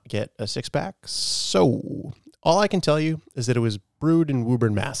did not get a six-pack. So, all I can tell you is that it was brewed in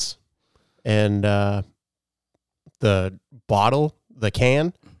Woburn, Mass. And the bottle, the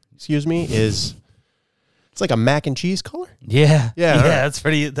can, is... It's like a mac and cheese color. Yeah.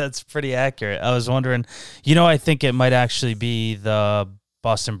 Right. That's pretty accurate. I was wondering, I think it might actually be the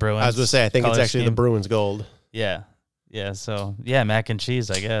Boston Bruins. I was going to say, I think it's actually the Bruins Gold. Yeah. So mac and cheese,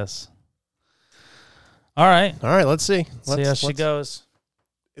 I guess. All right, let's see. See how she goes.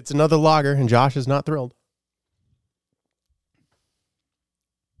 It's another lager, and Josh is not thrilled.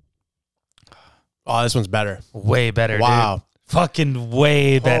 Oh, this one's better. Way better. Wow. Dude. Fucking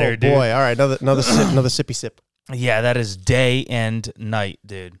way better, dude. Oh boy! All right, another sip, another sippy sip. Yeah, that is day and night,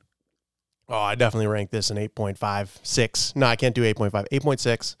 dude. Oh, I definitely rank this an 8.5, 6. No, I can't do 8.5.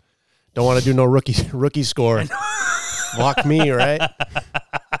 8.6. Don't want to do no rookie score. Walk me, right?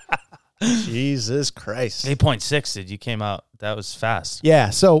 Jesus Christ. 8.6, dude. You came out. That was fast.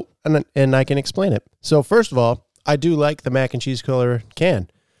 Yeah. So, and I can explain it. So, first of all, I do like the mac and cheese color can.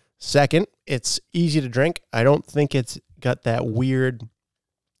 Second, it's easy to drink. I don't think it's got that weird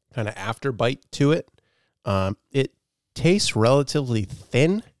kind of after bite to it. It tastes relatively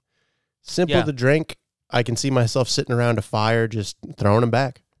thin, simple to drink. I can see myself sitting around a fire just throwing them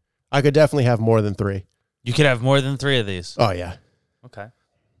back. I could definitely have more than 3. You could have more than 3 of these. Oh, yeah. Okay.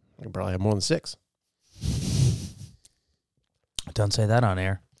 I could probably have more than 6. Don't say that on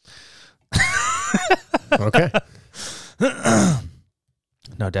air. Okay.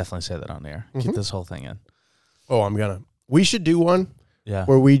 No, definitely say that on air. Keep this whole thing in. Oh, we should do one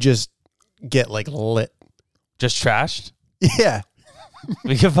where we just get like lit. Just trashed? Yeah.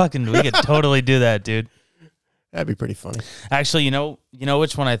 We could totally do that, dude. That'd be pretty funny. Actually, you know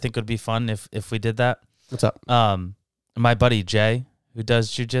which one I think would be fun if we did that? What's up? My buddy Jay, who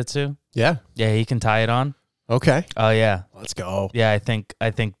does jiu-jitsu. Yeah. Yeah, he can tie it on. Okay. Oh yeah. Let's go. Yeah, I think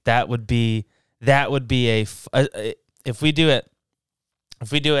that would be if we do it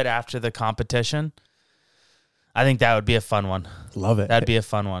after the competition, I think that would be a fun one. Love it. That'd be a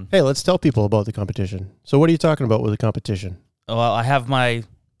fun one. Hey, let's tell people about the competition. So what are you talking about with the competition? Well, I have my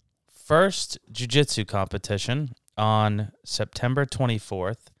first jiu-jitsu competition on September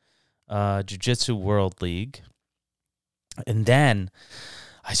 24th, Jiu-Jitsu World League. And then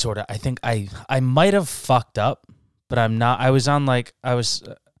I think I might have fucked up, but I'm not. Let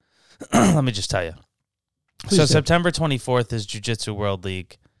me just tell you. Please So do. September 24th is Jiu-Jitsu World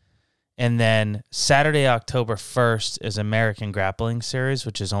League. And then Saturday, October 1st is American Grappling Series,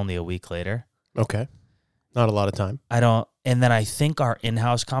 which is only a week later. Okay. Not a lot of time. And then I think our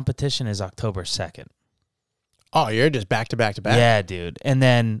in-house competition is October 2nd. Oh, you're just back to back to back? Yeah, dude. And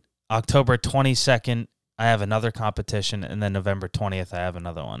then October 22nd, I have another competition. And then November 20th, I have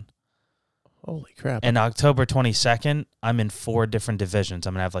another one. Holy crap. And October 22nd, I'm in 4 different divisions.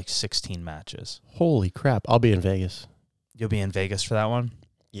 I'm going to have like 16 matches. Holy crap. I'll be in Vegas. You'll be in Vegas for that one?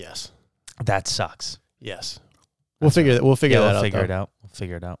 Yes. That sucks. Yes. We'll figure that out. We'll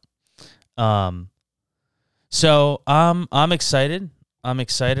figure it out. So I'm excited.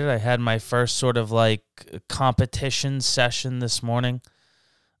 I had my first sort of like competition session this morning.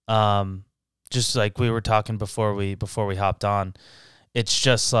 Just like we were talking before we hopped on. It's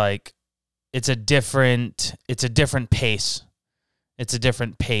just like it's a different pace. It's a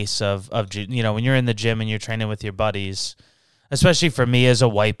different pace of when you're in the gym and you're training with your buddies. Especially for me as a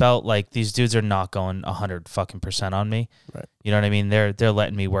white belt, like these dudes are not going 100% on me. Right. You know what I mean? They're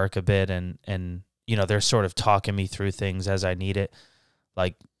letting me work a bit and they're sort of talking me through things as I need it.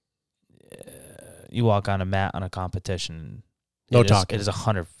 Like you walk on a mat on a competition. No talking. It is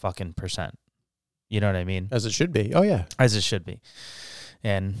 100%. You know what I mean? As it should be. Oh yeah. As it should be.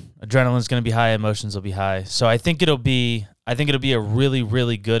 And adrenaline's going to be high, emotions will be high. So I think it'll be a really,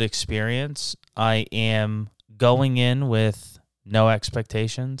 really good experience. I am going in with no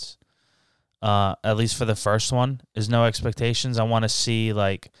expectations. At least for the first one, is no expectations. I want to see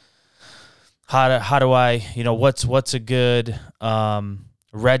like how do I, what's a good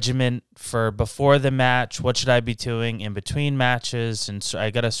regimen for before the match? What should I be doing in between matches? And so I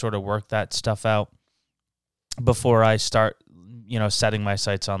got to sort of work that stuff out before I start, setting my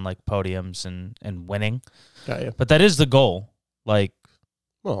sights on like podiums and winning. Got you. But that is the goal. Like,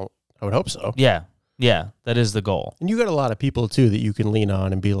 well, I would hope so. Yeah, that is the goal. And you got a lot of people too that you can lean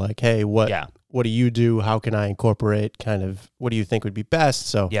on and be like, hey, what do you do? How can I incorporate kind of, what do you think would be best?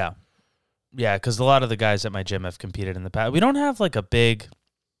 So yeah, because a lot of the guys at my gym have competed in the past. We don't have like a big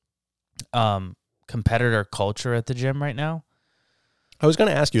competitor culture at the gym right now. I was going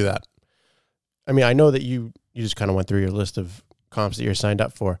to ask you that. I mean, I know that you just kind of went through your list of comps that you're signed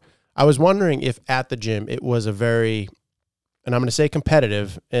up for. I was wondering if at the gym it was a very, and I'm going to say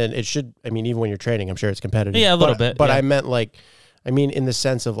competitive, and it should, I mean, even when you're training, I'm sure it's competitive. Yeah, a little bit. But I meant like, in the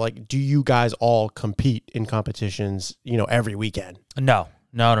sense of like, do you guys all compete in competitions, every weekend? No.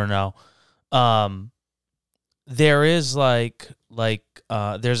 There is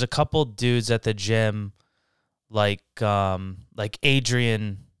there's a couple dudes at the gym, like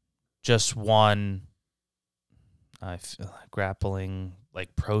Adrian just won, I feel like grappling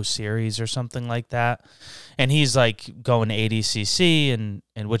like pro series or something like that, and he's like going to ADCC and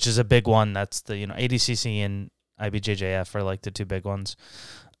which is a big one. That's the ADCC and IBJJF are like the two big ones.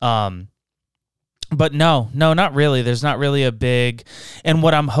 But no, not really. There's not really a big, and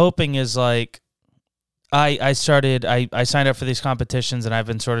what I'm hoping is like, I signed up for these competitions and I've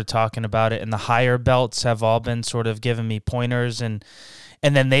been sort of talking about it, and the higher belts have all been sort of giving me pointers, and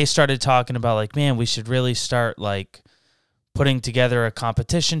then they started talking about like, man, we should really start like putting together a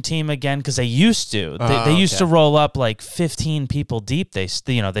competition team again, because they used to. They used to roll up like 15 people deep. They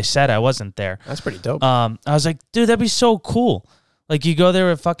said I wasn't there. That's pretty dope. I was like, dude, that'd be so cool. Like you go there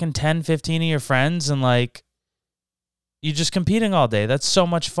with fucking 10, 15 of your friends and like you're just competing all day. That's so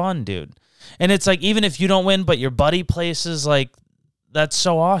much fun, dude. And it's like, even if you don't win, but your buddy places, like, that's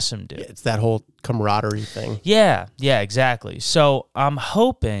so awesome, dude. Yeah, it's that whole camaraderie thing. Yeah, exactly. So I'm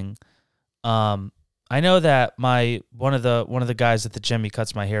hoping, I know that one of the guys at the gym, he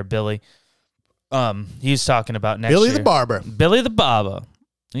cuts my hair, Billy, he's talking about next Billy year. the Barber.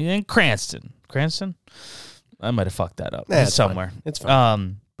 In Cranston. I might have fucked that up. Nah, It's somewhere. Fine. It's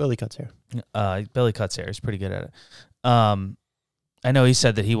fine. Billy cuts hair. Billy cuts hair. He's pretty good at it. I know he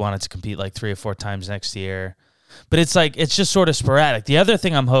said that he wanted to compete like 3 or 4 times next year, but it's like, it's just sort of sporadic. The other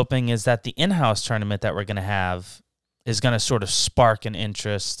thing I'm hoping is that the in-house tournament that we're going to have is going to sort of spark an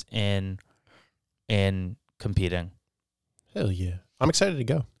interest in competing. Hell yeah. I'm excited to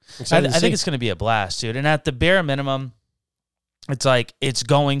go. I think it's going to be a blast, dude. And at the bare minimum, it's like, it's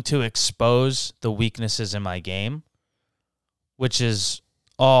going to expose the weaknesses in my game, which is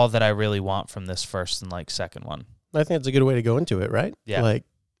all that I really want from this first and like second one. I think it's a good way to go into it, right? Yeah. Like,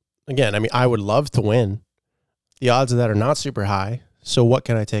 again, I would love to win. The odds of that are not super high. So what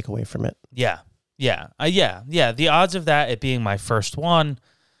can I take away from it? Yeah. The odds of that, it being my first one,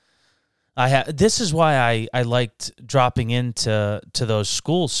 this is why I liked dropping into those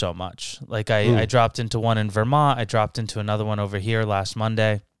schools so much. Like I dropped into one in Vermont. I dropped into another one over here last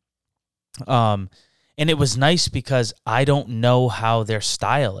Monday. And it was nice because I don't know how their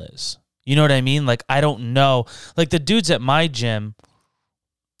style is. You know what I mean? Like, I don't know. Like, the dudes at my gym,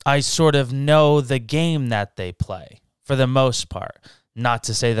 I sort of know the game that they play for the most part. Not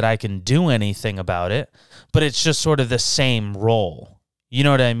to say that I can do anything about it, but it's just sort of the same role. You know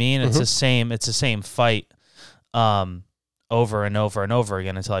what I mean? It's the same fight over and over and over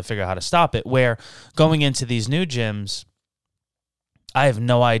again until I figure out how to stop it. Where going into these new gyms, I have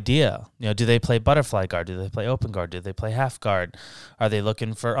no idea. Do they play butterfly guard? Do they play open guard? Do they play half guard? Are they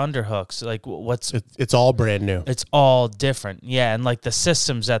looking for underhooks? Like, what's... It's all brand new. It's all different. Yeah, and like the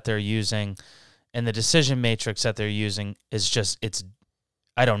systems that they're using and the decision matrix that they're using is just,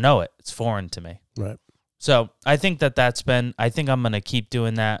 I don't know it. It's foreign to me. Right. So I think I think I'm going to keep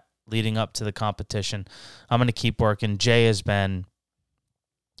doing that leading up to the competition. I'm going to keep working. Jay has been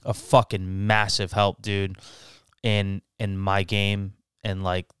a fucking massive help, dude, in my game. And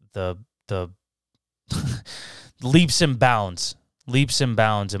like the leaps and bounds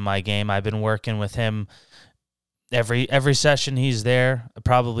in my game. I've been working with him every session he's there,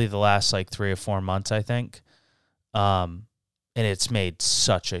 probably the last like 3 or 4 months, I think. And it's made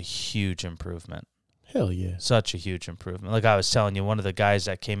such a huge improvement. Hell yeah. Such a huge improvement. Like I was telling you, one of the guys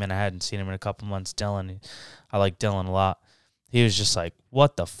that came in, I hadn't seen him in a couple months, Dylan. I like Dylan a lot. He was just like,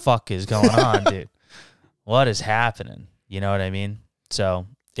 what the fuck is going on, dude? What is happening? You know what I mean? So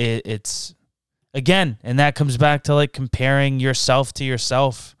it's, again, and that comes back to like comparing yourself to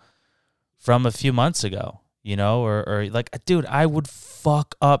yourself from a few months ago, you know, or like, dude, I would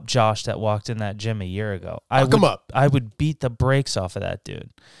fuck up Josh that walked in that gym a year ago. Fuck him up. I would beat the brakes off of that dude.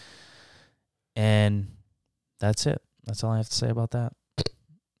 And that's it. That's all I have to say about that.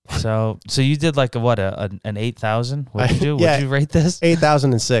 So you did like an 8,000? What did you do? Yeah, What did you rate this?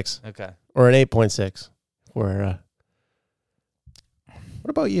 8,006. Okay. Or an 8.6. Or what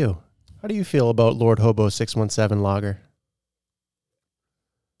about you? How do you feel about Lord Hobo 617 Lager?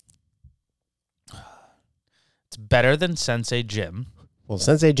 It's better than Sensei Jim. Well,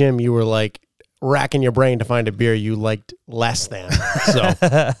 Sensei Jim, you were like racking your brain to find a beer you liked less than. So,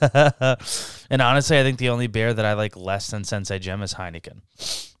 and honestly, I think the only beer that I like less than Sensei Jim is Heineken.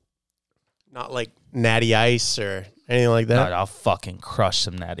 not like Natty Ice or anything like that. No, I'll fucking crush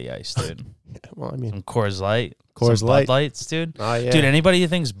some Natty Ice, dude. Well, I mean, Some Coors Light. Coors some Light. Bud Lights, dude. Oh, yeah. Dude, anybody who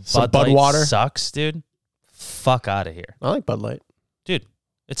thinks Some Bud Light Water. sucks, dude, fuck out of here. I like Bud Light. Dude,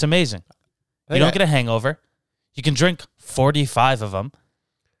 it's amazing. I You think don't get a hangover. You can drink 45 of them.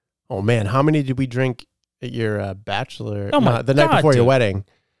 Oh, man. How many did we drink at your bachelor? Oh, my the night God, before your dude. wedding.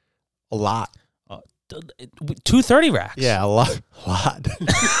 A lot. 230 racks. Yeah, a lot. A lot.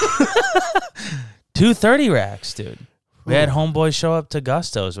 230 racks, dude. We had homeboy show up to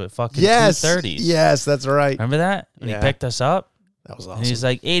Gusto's with fucking 230s. Yes, that's right. Remember that? When Yeah. he picked us up? That was And awesome. he's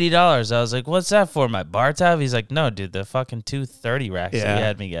like, $80. I was like, what's that for, my bar tab? He's like, no, dude, the fucking 230 racks that Yeah. you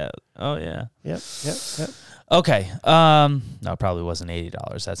had me get. Oh, yeah. Yep. Okay. No, it probably wasn't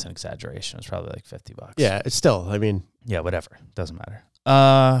 $80. That's an exaggeration. It was probably like $50. Yeah, it's still, I mean, Yeah, whatever. Doesn't matter.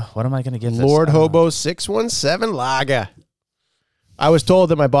 What am I going to give this? Lord Hobo 617 Lager. I was told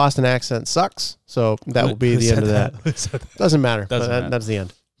that my Boston accent sucks, so that will be Who the said end of that. Who said that? Doesn't matter. Doesn't but matter. That's the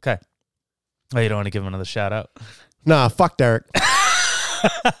end. Okay. Oh, you don't want to give him another shout out? Nah, fuck Derek.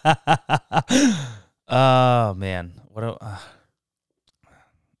 Oh, man. What? I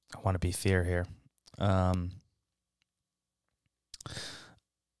want to be fair here.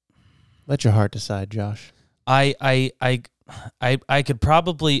 Let your heart decide, Josh. I could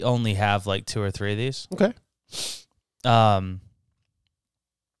probably only have like 2 or 3 of these. Okay.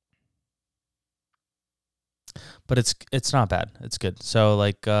 But it's not bad. It's good. So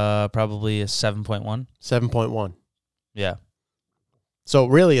like probably a 7.1. 7.1. Yeah. So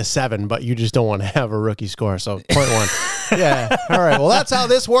really a 7, but you just don't want to have a rookie score. So 0.1. Yeah. All right. Well, that's how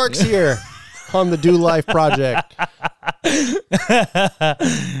this works here on the Do Life Project.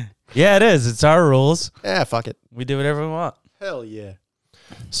 Yeah, it is. It's our rules. Yeah, fuck it. We do whatever we want. Hell yeah.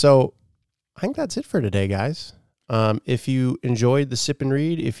 So I think that's it for today, guys. If you enjoyed the Sip and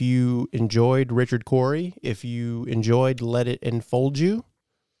Read, if you enjoyed Richard Cory, if you enjoyed Let It Enfold You,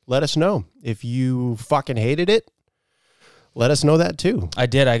 let us know. If you fucking hated it, let us know that too. I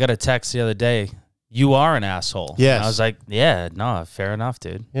did. I got a text the other day. You are an asshole. Yes. And I was like, yeah, no, fair enough,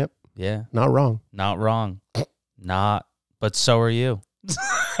 dude. Yep. Yeah. Not wrong. Not wrong. Not. But so are you.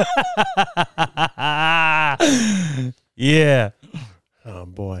 Yeah. Oh,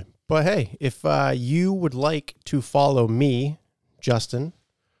 boy. But hey, if you would like to follow me, Justin,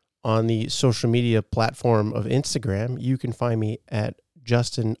 on the social media platform of Instagram, you can find me at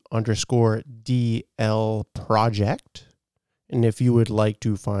Justin_DL Project. And if you would like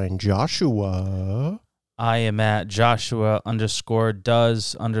to find Joshua, I am at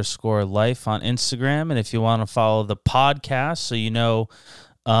Joshua_does_life on Instagram. And if you want to follow the podcast so you know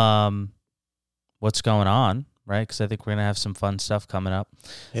what's going on, right? Because I think we're going to have some fun stuff coming up.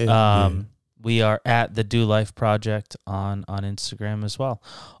 We are at the Do Life Project on Instagram as well.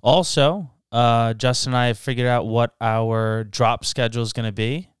 Also, Justin and I have figured out what our drop schedule is going to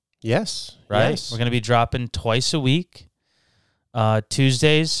be. Yes. Right? Yes. We're going to be dropping twice a week,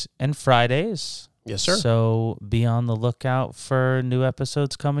 Tuesdays and Fridays. Yes, sir. So be on the lookout for new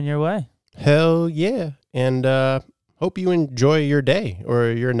episodes coming your way. Hell yeah. And hope you enjoy your day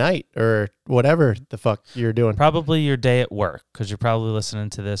or your night or whatever the fuck you're doing. Probably your day at work, because you're probably listening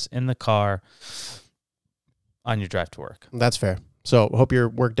to this in the car on your drive to work. That's fair. So hope your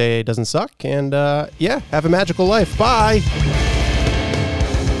work day doesn't suck. And yeah, have a magical life. Bye.